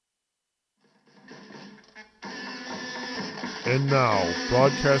And now,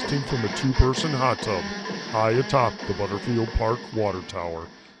 broadcasting from a two-person hot tub high atop the Butterfield Park water tower,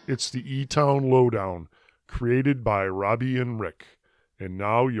 it's the E-Town Lowdown, created by Robbie and Rick. And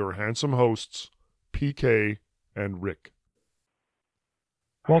now your handsome hosts, PK and Rick.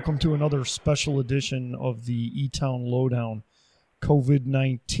 Welcome to another special edition of the E-Town Lowdown,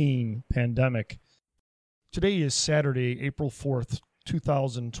 COVID-19 pandemic. Today is Saturday, April 4th,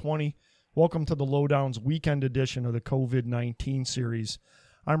 2020. Welcome to the Lowdown's weekend edition of the COVID-19 series.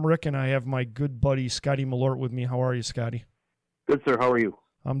 I'm Rick, and I have my good buddy Scotty Malort with me. How are you, Scotty? Good, sir. How are you?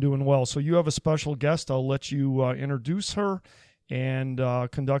 I'm doing well. So you have a special guest. I'll let you introduce her and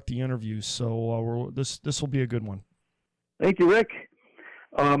conduct the interview. So this will be a good one. Thank you, Rick.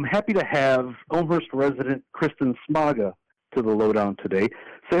 I'm happy to have Elmhurst resident Kristen Smaga to the Lowdown today.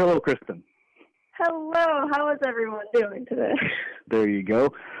 Say hello, Kristen. Hello. How is everyone doing today? There you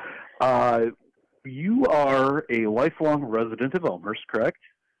go. You are a lifelong resident of Elmhurst, correct?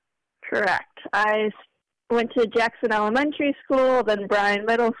 Correct. I went to Jackson Elementary School, then Bryan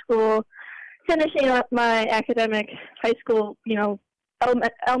Middle School, finishing up my academic high school,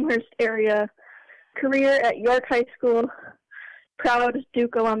 Elmhurst area career at York High School. Proud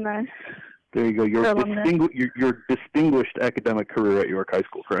Duke alumni. There you go. Your distinguished academic career at York High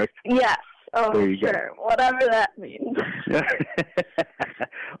School, correct? Yes. Oh, there you sure. Go. Whatever that means.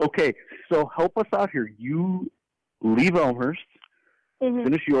 Okay, so help us out here. You leave Elmhurst,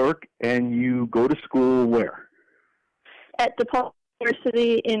 finish York, and you go to school where? At DePaul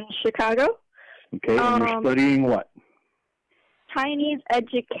University in Chicago. Okay, and you're studying what? Chinese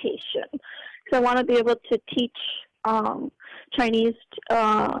education. So I want to be able to teach Chinese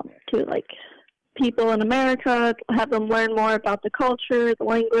to people in America, have them learn more about the culture, the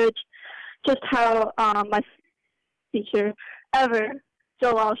language, just how my teacher ever,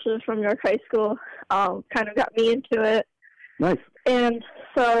 Joe Walsh from York High School, kind of got me into it. Nice. And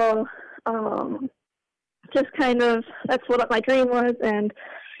so just kind of, that's what my dream was. And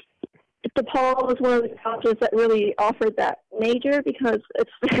DePaul was one of the colleges that really offered that major because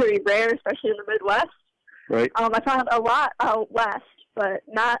it's very rare, especially in the Midwest. Right. I found a lot out west, but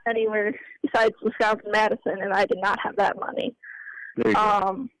not anywhere besides Wisconsin, Madison, and I did not have that money. There you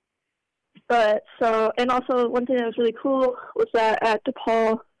go. And also one thing that was really cool was that at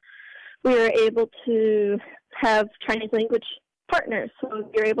DePaul, we were able to have Chinese language partners. So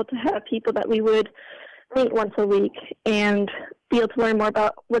we were able to have people that we would meet once a week and be able to learn more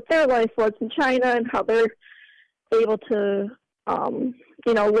about what their life was in China and how they're able to,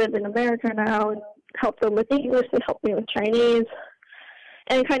 live in America now and help them with English. They helped me with Chinese.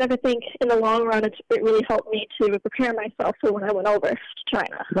 And kind of, I think, in the long run, it really helped me to prepare myself for when I went over to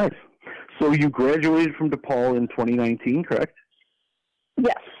China. Nice. So you graduated from DePaul in 2019, correct?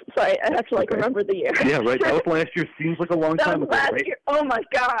 Yes. Sorry, I have to, remember the year. Yeah, right. That was last year. Seems like a long time ago, last right? year. Oh, my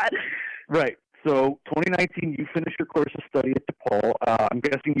God. Right. So 2019, you finished your course of study at DePaul. I'm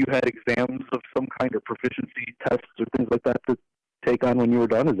guessing you had exams of some kind of proficiency tests or things like that to take on when you were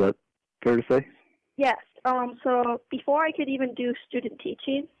done. Is that fair to say? Yes. So before I could even do student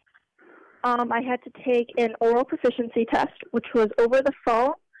teaching, I had to take an oral proficiency test, which was over the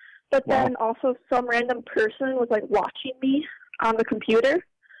phone, but then also some random person was watching me on the computer.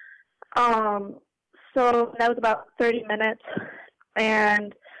 So that was about 30 minutes,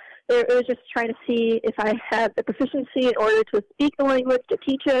 and it was just trying to see if I had the proficiency in order to speak the language, to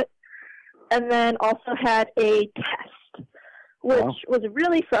teach it, and then also had a test, which was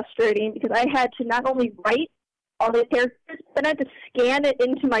really frustrating because I had to not only write all the characters, but I had to scan it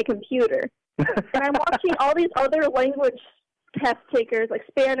into my computer. And I'm watching all these other language test takers, like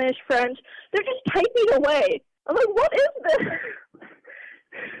Spanish, French, they're just typing away. I'm like, what is this?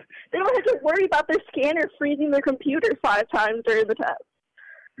 They don't have to worry about their scanner freezing their computer 5 times during the test.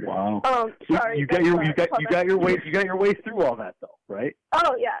 Wow. Sorry. You got your way through all that though, right?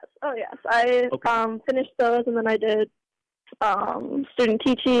 Oh yes. I finished those, and then I did student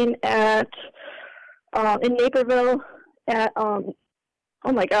teaching at in Naperville at oh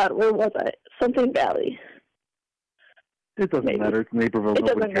my God, where was I? Something Valley. It doesn't matter. It's Naperville. It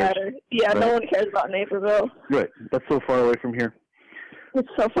doesn't matter. Yeah, right. No one cares about Naperville. Right. That's so far away from here. It's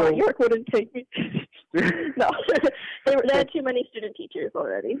so far. York wouldn't take me. No, they had too many student teachers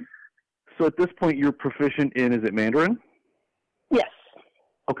already. So at this point, you're proficient in, is it Mandarin? Yes.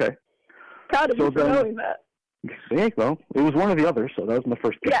 Okay. Proud of you for knowing that. Yeah, well, it was one or the other, so that was my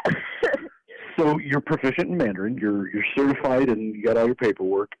first guess. Yeah. So you're proficient in Mandarin, you're certified, and you got all your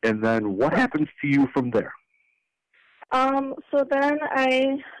paperwork, and then what happens to you from there? So then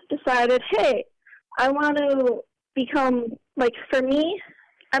I decided, hey, I want to become, for me,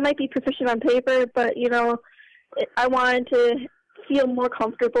 I might be proficient on paper, but, I wanted to feel more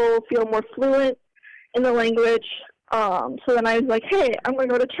comfortable, feel more fluent in the language. So then I was like, hey, I'm going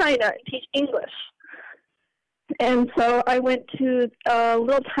to go to China and teach English. And so I went to a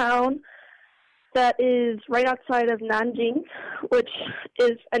little town that is right outside of Nanjing, which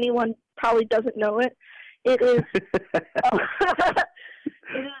is, anyone probably doesn't know it. It is, it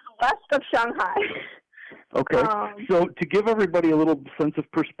is west of Shanghai. Okay. So to give everybody a little sense of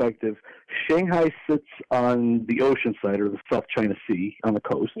perspective, Shanghai sits on the ocean side, or the South China Sea, on the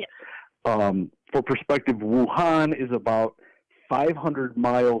coast. Yes. For perspective, Wuhan is about 500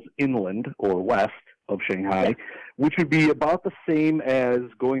 miles inland or west of Shanghai, yes, which would be about the same as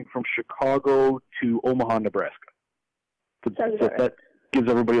going from Chicago to Omaha, Nebraska. So that gives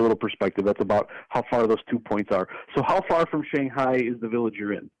everybody a little perspective. That's about how far those 2 points are. So how far from Shanghai is the village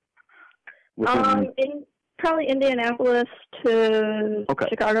you're in? In probably Indianapolis to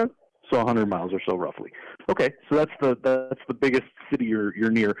Chicago. So 100 miles or so, roughly. Okay, so that's the biggest city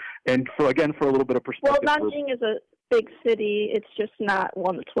you're near. And for a little bit of perspective. Well, Nanjing is a big city. It's just not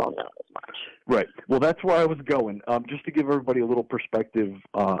one that's well known as much. Right. Well, that's where I was going. Just to give everybody a little perspective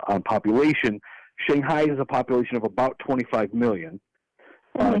on population, Shanghai has a population of about 25 million.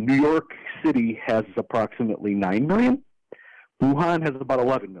 New York City has approximately 9 million. Wuhan has about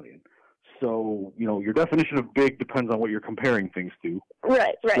 11 million. So, your definition of big depends on what you're comparing things to.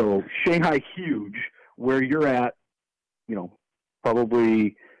 Right. So Shanghai, huge. Where you're at,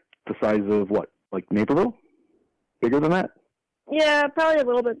 probably the size of what? Like Naperville? Bigger than that? Yeah, probably a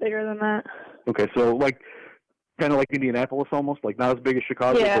little bit bigger than that. Okay, so kind of like Indianapolis almost? Like not as big as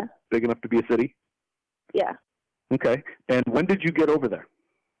Chicago, but big enough to be a city? Yeah. Okay. And when did you get over there?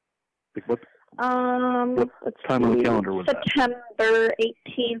 What time on the calendar was September that?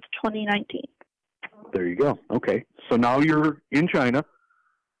 18th, 2019. There you go. Okay. So now you're in China,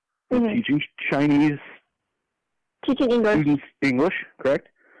 teaching Chinese Teaching English. students English, correct?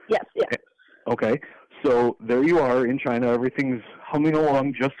 Yes, yeah. Okay. So there you are in China. Everything's humming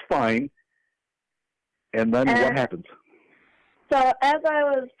along just fine. And then what happens? So as I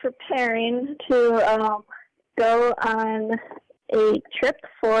was preparing to go on a trip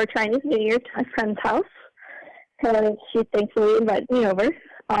for Chinese New Year to my friend's house, because she thankfully invited me over,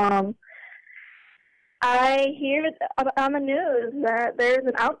 I hear on the news that there's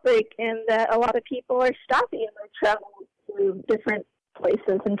an outbreak and that a lot of people are stopping their travel to different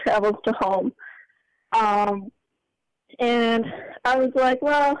places and travels to home. And I was like,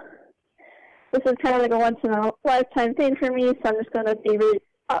 well, this is kind of like a once-in-a-lifetime thing for me, so I'm just going to be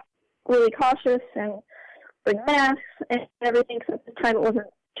really cautious and bring masks and everything. So at the time it wasn't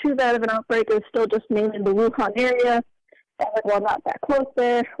too bad of an outbreak. It was still just mainly in the Wuhan area. I was like, well, I'm not that close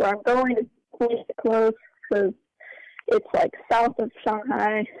there. Where I'm going is really close because it's like south of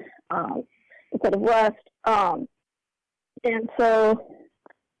Shanghai instead of west. And so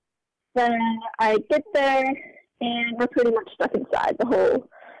then I get there, and we're pretty much stuck inside the whole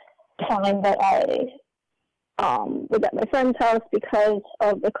time that I was at my friend's house because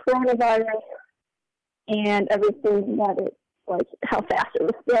of the coronavirus and everything that it, like how fast it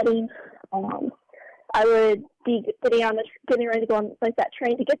was spreading. I would be getting ready to go on like that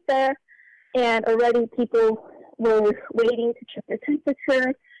train to get there, and already people were waiting to check their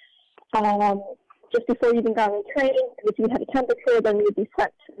temperature. Just before you even got on the train, if you had a temperature, then you'd be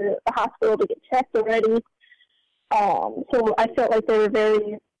sent to the hospital to get checked already. So I felt like they were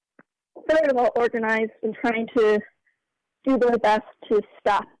very, very well organized in trying to do their best to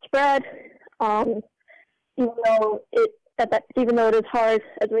stop spread. Even though it is hard,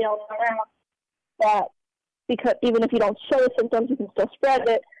 as we all know now, that because even if you don't show the symptoms, you can still spread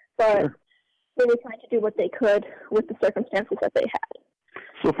it. But sure, they were trying to do what they could with the circumstances that they had.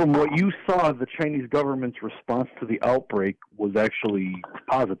 So from what you saw, the Chinese government's response to the outbreak was actually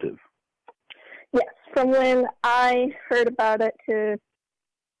positive. Yes, from when I heard about it to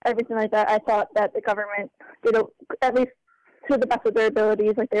everything like that, I thought that the government did, at least to the best of their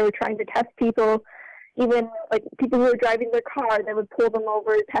abilities, like they were trying to test people. Even like people who were driving their car, they would pull them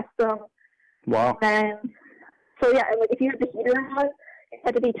over, test them. Wow. And so yeah, and like if you had the heater on, it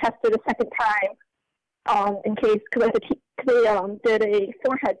had to be tested a second time, in case, because they did a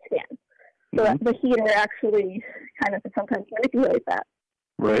forehead scan, so that the heater actually kind of sometimes manipulate that.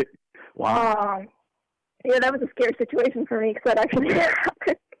 Right. Wow. Yeah, that was a scary situation for me because that actually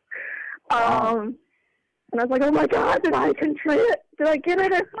happened. Wow. And I was like, oh my God, did I contract it? Did I get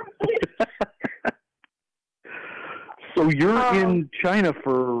it or something? So you're in China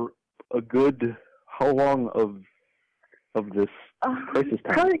for a good how long of this crisis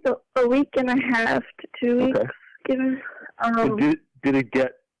time? Probably like a week and a half to 2 weeks. Okay. Given. Did it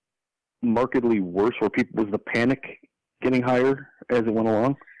get markedly worse? Was the panic getting higher as it went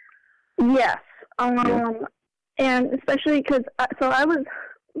along? Yes. And especially because, I was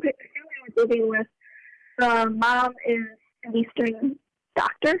living with, mom is an Eastern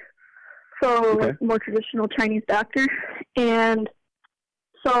doctor, so Okay. like more traditional Chinese doctor. And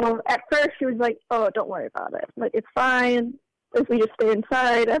so at first she was like, oh, don't worry about it. Like, it's fine. If we just stay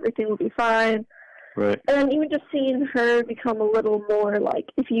inside, everything will be fine. Right. And then even just seeing her become a little more like,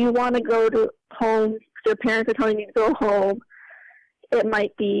 if you want to go to home, your parents are telling you to go home, it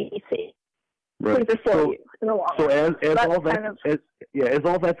might be safe. Right. For you in the long So run. as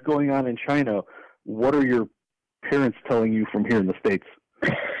all that's going on in China, what are your parents telling you from here in the States?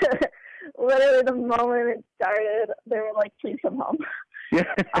 Literally the moment it started, they were like, please come home. Yeah.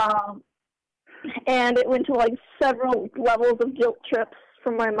 And it went to like several levels of guilt trips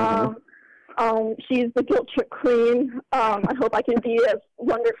from my mom. She's the guilt trip queen. I hope I can be as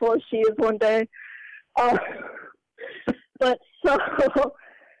wonderful as she is one day. But so,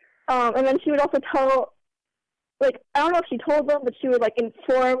 and then she would also tell, like, I don't know if she told them, but she would like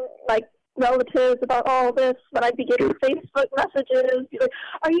inform like relatives about all this. But I'd be getting Facebook messages, be like,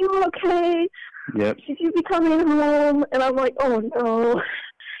 "Are you okay? Yep. Should you be coming home?" And I'm like, "Oh no."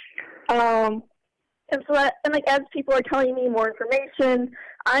 And so and like as people are telling me more information,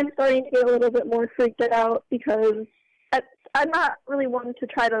 I'm starting to get a little bit more freaked out because I'm not really one to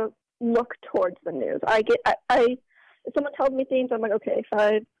try to look towards the news. If someone tells me things, I'm like, okay,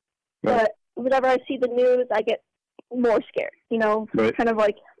 fine. Right. But whenever I see the news, I get more scared, Right. kind of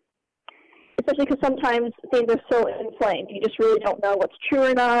like, especially because sometimes things are so inflamed. You just really don't know what's true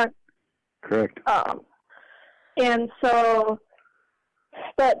or not. Correct. And so,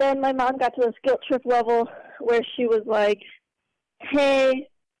 but then my mom got to this guilt trip level where she was like, hey,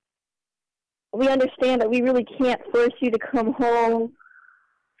 we understand that we really can't force you to come home.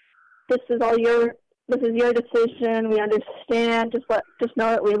 This is your decision. We understand. Just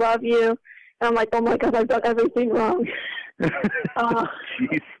know that we love you. And I'm like, oh my God, I've done everything wrong.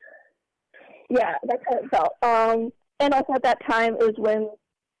 Jeez. Yeah, that's how it felt. And also at that time is when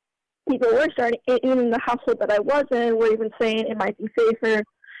people were starting, even in the household that I was in, were even saying it might be safer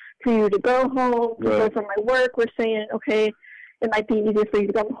for you to go home. People from my work were saying, okay, it might be easier for you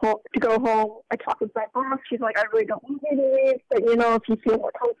to go home. I talked with my boss. She's like, I really don't want you to leave, but if you feel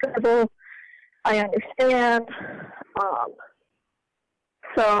more comfortable, I understand.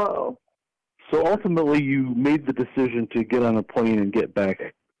 So ultimately, you made the decision to get on a plane and get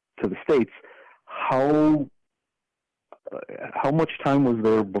back to the States. How much time was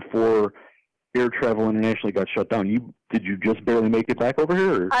there before air travel internationally got shut down? Did you just barely make it back over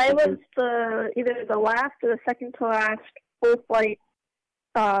here? I was either the last or the second to last full flight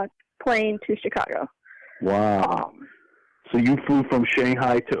plane to Chicago. Wow. So you flew from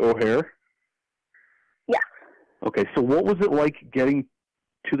Shanghai to O'Hare? Yeah. Okay, so what was it like getting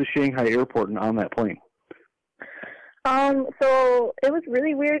to the Shanghai airport and on that plane? So it was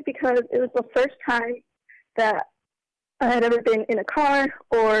really weird because it was the first time that I had ever been in a car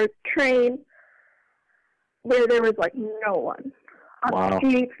or train where there was like no one on the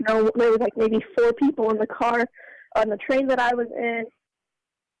streets. There was like maybe 4 people in the car on the train that I was in,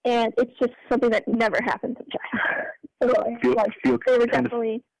 and it's just something that never happens in China. So they were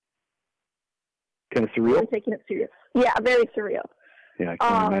definitely kind of surreal. Taking it serious. Yeah, very surreal. Yeah, I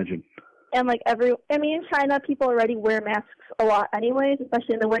can imagine. And like in China, people already wear masks a lot anyways,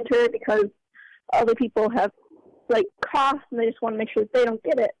 especially in the winter because other people have like cough and they just want to make sure that they don't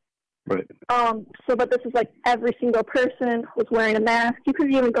get it. Right. But this is like every single person was wearing a mask. You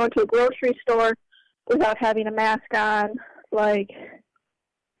couldn't even go to a grocery store without having a mask on. Like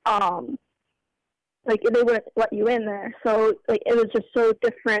they wouldn't let you in there. So like it was just so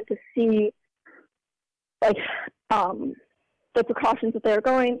different to see like the precautions that they were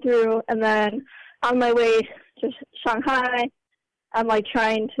going through. And then on my way to Shanghai, I'm like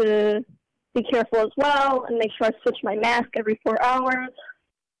trying to be careful as well and make sure I switch my mask every 4 hours,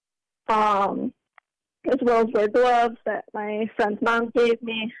 as well as wear gloves that my friend's mom gave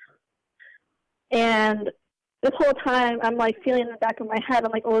me. And this whole time, I'm like feeling in the back of my head,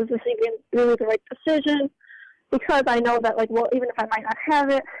 I'm like, oh, is this even really the right decision? Because I know that, like, well, even if I might not have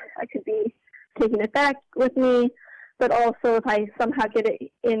it, I could be taking it back with me. But also, if I somehow get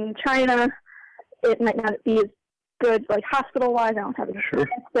it in China, it might not be as good, like, hospital-wise. I don't have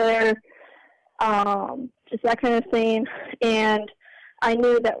insurance there. Just that kind of thing. And I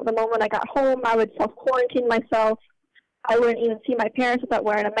knew that the moment I got home, I would self-quarantine myself. I wouldn't even see my parents without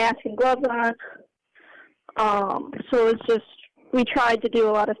wearing a mask and gloves on. So it's just, we tried to do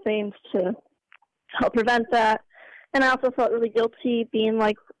a lot of things to help prevent that. And I also felt really guilty being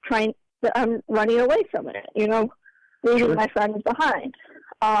like that I'm running away from it, leaving Sure. my friends behind.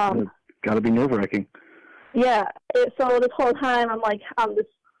 Got to be nerve-wracking. Yeah, so this whole time I'm like on this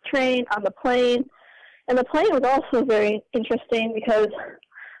train, on the plane, and the plane was also very interesting because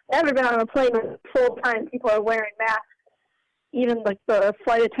I've never been on a plane where full time people are wearing masks. Even like the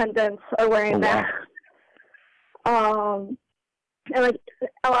flight attendants are wearing masks. And like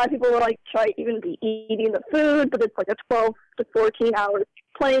a lot of people will like try to even be eating the food, but it's like a 12 to 14 hour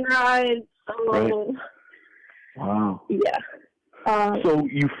plane ride. So Right. Wow. yeah. So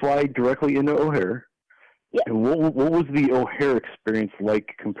you fly directly into O'Hare. Yeah. And what was the O'Hare experience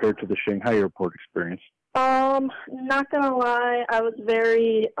like compared to the Shanghai airport experience? Not gonna lie, I was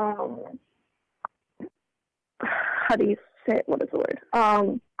very how do you say it? What is the word?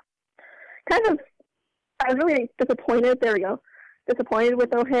 Kind of. I was really disappointed. There we go. Disappointed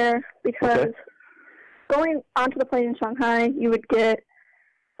with O'Hare because going onto the plane in Shanghai, you would get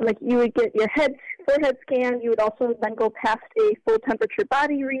your forehead scan. You would also then go past a full temperature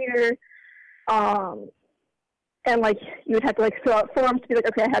body reader, and like you would have to like fill out forms to be like,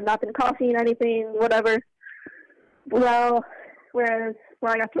 okay, I have not been coughing, anything, whatever. Well, whereas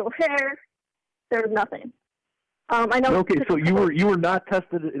when I got to O'Hare, there was nothing. I know. Okay, so you were not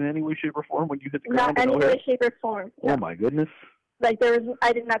tested in any way, shape, or form when you hit the ground? Not any way, shape, or form. Oh my goodness! Like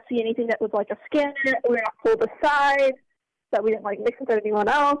I did not see anything that was like a scanner. We were not pulled aside. That we didn't like mix with anyone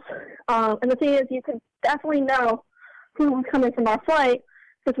else. And the thing is, you could definitely know who was coming from our flight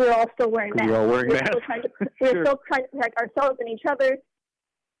because we were all still wearing masks. We were all wearing masks. We were still trying to protect ourselves and each other.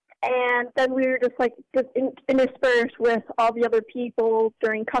 And then we were just interspersed with all the other people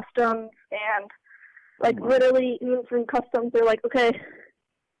during customs and like literally even from customs they're like, okay,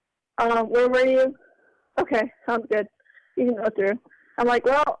 where were you? Okay, sounds good. You can go through. I'm like,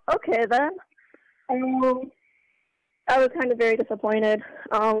 well, okay then. I was kind of very disappointed.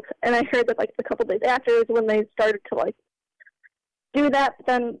 And I heard that like a couple days after is when they started to like do that, but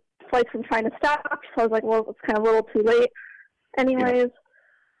then flights from China stopped. So I was like, well, it's kind of a little too late anyways.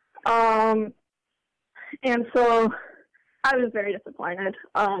 And so I was very disappointed.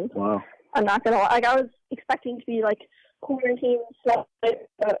 Wow. I'm not gonna lie. Like, I was expecting to be like quarantined at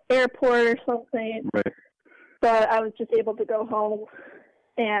the airport or something. Right. But I was just able to go home,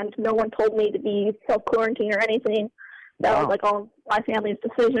 and no one told me to be self-quarantined or anything. That was like all my family's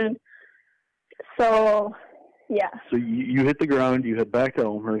decision. So, yeah. So you hit the ground, you head back to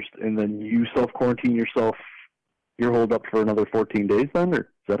Elmhurst, and then you self-quarantine yourself. You're holed up for another 14 days then, or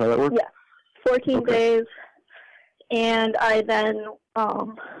is that how that works? Yeah, 14 days. And I then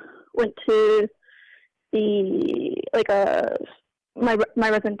went to my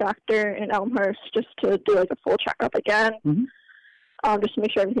resident doctor in Elmhurst just to do like a full checkup again, just to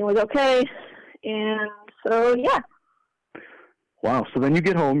make sure everything was okay. And so, yeah. Wow. So then you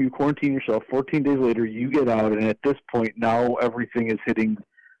get home, you quarantine yourself. 14 days later, you get out, and at this point, now everything is hitting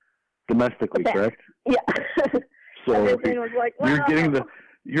domestically, correct? Yeah. So everything was like, wow.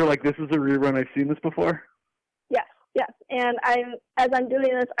 You're like, this is a rerun. I've seen this before? Yes. And as I'm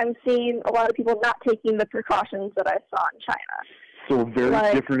doing this, I'm seeing a lot of people not taking the precautions that I saw in China. So very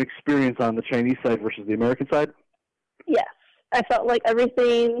different experience on the Chinese side versus the American side? Yes. I felt like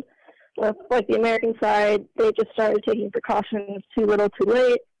everything with like the American side, they just started taking precautions too little, too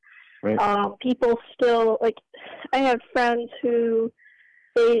late. Right. People still I have friends who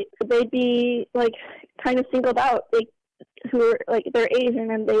they'd be like kind of singled out, who are like they're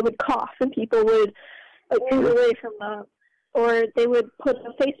Asian and they would cough and people would like move away from them, or they would put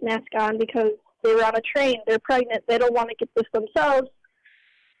a face mask on because they were on a train, they're pregnant, they don't want to get this themselves,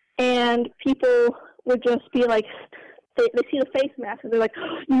 and people would just be like. They see the face mask and they're like,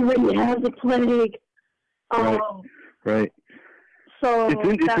 oh, you really have the plague. Right. So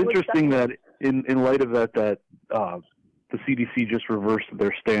it's interesting that in light of that the CDC just reversed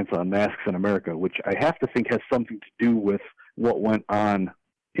their stance on masks in America, which I have to think has something to do with what went on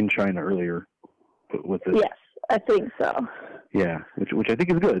in China earlier with this. Yes, I think so. Yeah, which I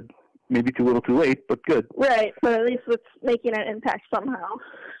think is good. Maybe too little, too late, but good. Right, but at least it's making an impact somehow.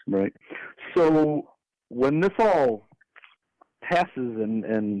 Right. So when this all passes,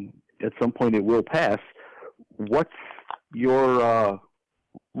 and at some point it will pass, what's your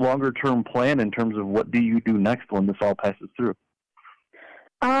longer-term plan in terms of what do you do next when this all passes through?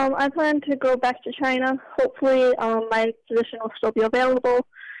 I plan to go back to China. Hopefully my position will still be available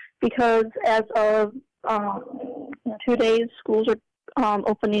because as of 2 days, schools are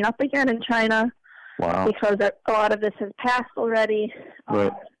opening up again in China. Wow. Because a lot of this has passed already.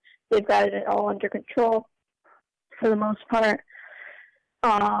 Right. They've got it all under control for the most part.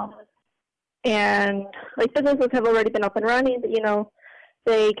 And like businesses have already been up and running, but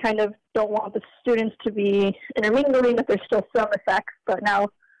they kind of don't want the students to be intermingling, that there's still some effects, but now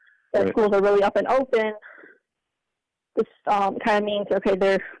that schools are really up and open, this kind of means, okay,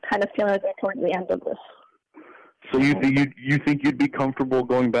 they're kind of feeling like they're towards the end of this. So you think you'd be comfortable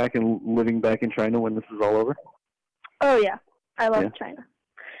going back and living back in China when this is all over? Oh, yeah. I love China.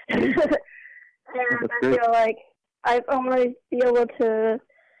 And I feel like I want to be able to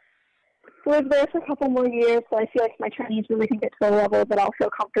live there for a couple more years, so I feel like my Chinese really can get to a level that I'll feel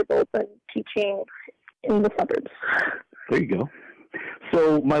comfortable with teaching in the suburbs. There you go.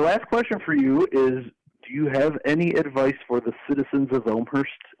 So my last question for you is, do you have any advice for the citizens of Elmhurst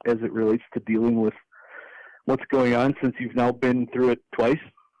as it relates to dealing with what's going on, since you've now been through it twice?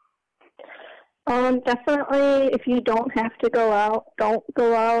 Definitely, if you don't have to go out, don't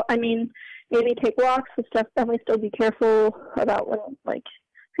go out. I mean, maybe take walks and stuff. Definitely still be careful about if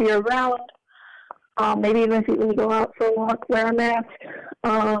you're around. Maybe even when you go out for a walk, wear a mask.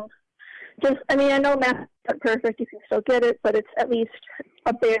 I know masks aren't perfect. You can still get it, but it's at least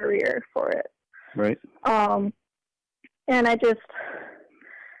a barrier for it. Right. And I just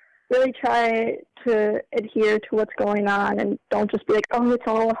really try to adhere to what's going on and don't just be like, oh, it's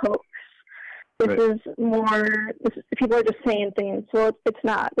all a hoax. This is people are just saying things. Well, it's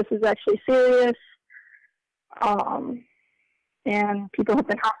not. This is actually serious. And people have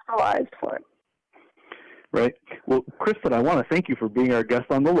been hospitalized for it. Right. Well, Kristen, I want to thank you for being our guest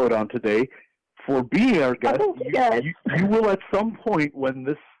on the Lowdown today. For being our guest, you will at some point when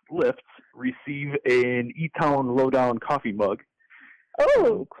this lifts receive an E-Town Lowdown coffee mug.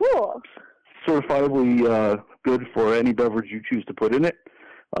 Oh, cool. Certifiably good for any beverage you choose to put in it,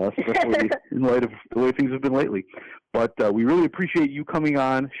 especially in light of the way things have been lately. But we really appreciate you coming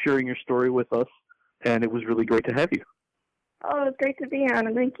on, sharing your story with us, and it was really great to have you. Oh, it's great to be on,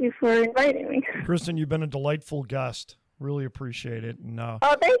 and thank you for inviting me. Kristen, you've been a delightful guest. Really appreciate it. And,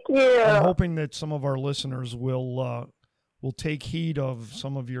 thank you. I'm hoping that some of our listeners will take heed of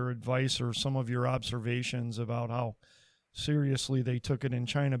some of your advice or some of your observations about how seriously they took it in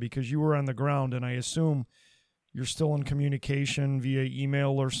China, because you were on the ground, and I assume you're still in communication via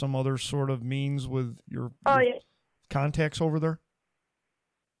email or some other sort of means with your contacts over there?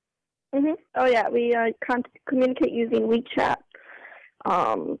 Mm-hmm. Oh, yeah. We communicate using WeChat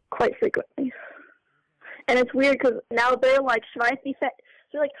quite frequently. And it's weird because now they're like, should I be fed?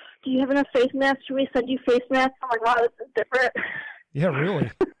 They're like, do you have enough face masks? Should we send you face masks? I'm like, wow, this is different. Yeah, really.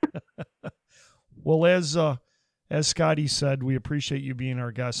 Well, as Scotty said, we appreciate you being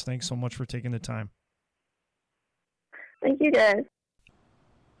our guest. Thanks so much for taking the time. Thank you, guys.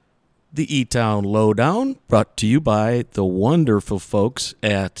 The E-Town Lowdown, brought to you by the wonderful folks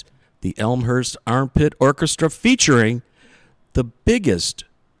at the Elmhurst Armpit Orchestra, featuring the biggest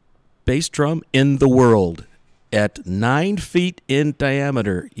bass drum in the world at 9 feet in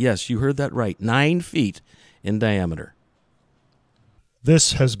diameter. Yes, you heard that right, 9 feet in diameter.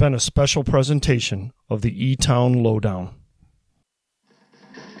 This has been a special presentation of the E-Town Lowdown.